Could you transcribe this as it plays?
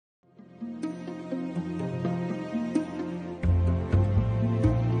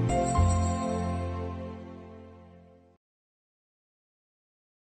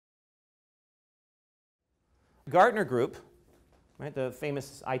Gartner Group, right, the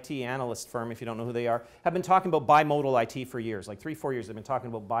famous IT analyst firm, if you don't know who they are, have been talking about bimodal IT for years, like 3-4 years they've been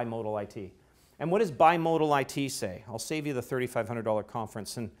talking about bimodal IT. And what does bimodal IT say? I'll save you the $3,500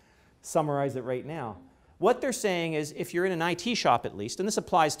 conference and summarize it right now. What they're saying is if you're in an IT shop at least, and this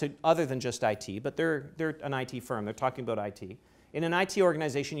applies to other than just IT, but they're an IT firm, they're talking about IT. In an IT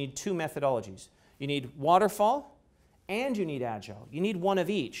organization you need two methodologies. You need waterfall and you need Agile. You need one of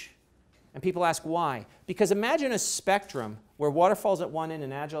each. And people ask why. Because imagine a spectrum where waterfall's at one end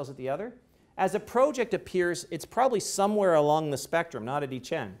and Agile's at the other. As a project appears, it's probably somewhere along the spectrum, not at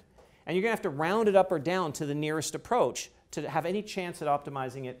each end. And you're going to have to round it up or down to the nearest approach to have any chance at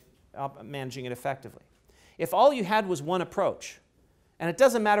optimizing it, managing it effectively. If all you had was one approach, and it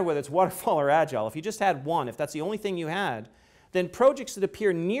doesn't matter whether it's waterfall or Agile, if you just had one, if that's the only thing you had, then projects that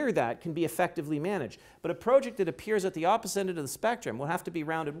appear near that can be effectively managed. But a project that appears at the opposite end of the spectrum will have to be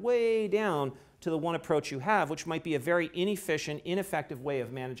rounded way down to the one approach you have, which might be a very inefficient, ineffective way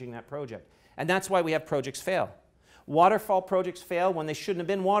of managing that project. And that's why we have projects fail. Waterfall projects fail when they shouldn't have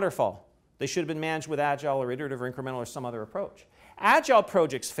been waterfall. They should have been managed with Agile or iterative or incremental or some other approach. Agile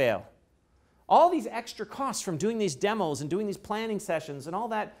projects fail. All these extra costs from doing these demos and doing these planning sessions and all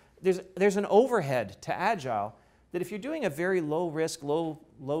that, there's an overhead to Agile that if you're doing a very low risk,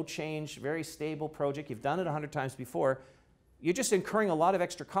 low change, very stable project, you've done it 100 times before, you're just incurring a lot of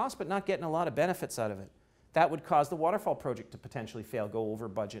extra costs but not getting a lot of benefits out of it. That would cause the waterfall project to potentially fail, go over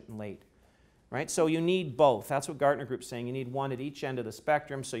budget and late. Right? So you need both. That's what Gartner Group's saying. You need one at each end of the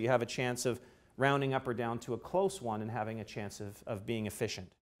spectrum so you have a chance of rounding up or down to a close one and having a chance of being efficient.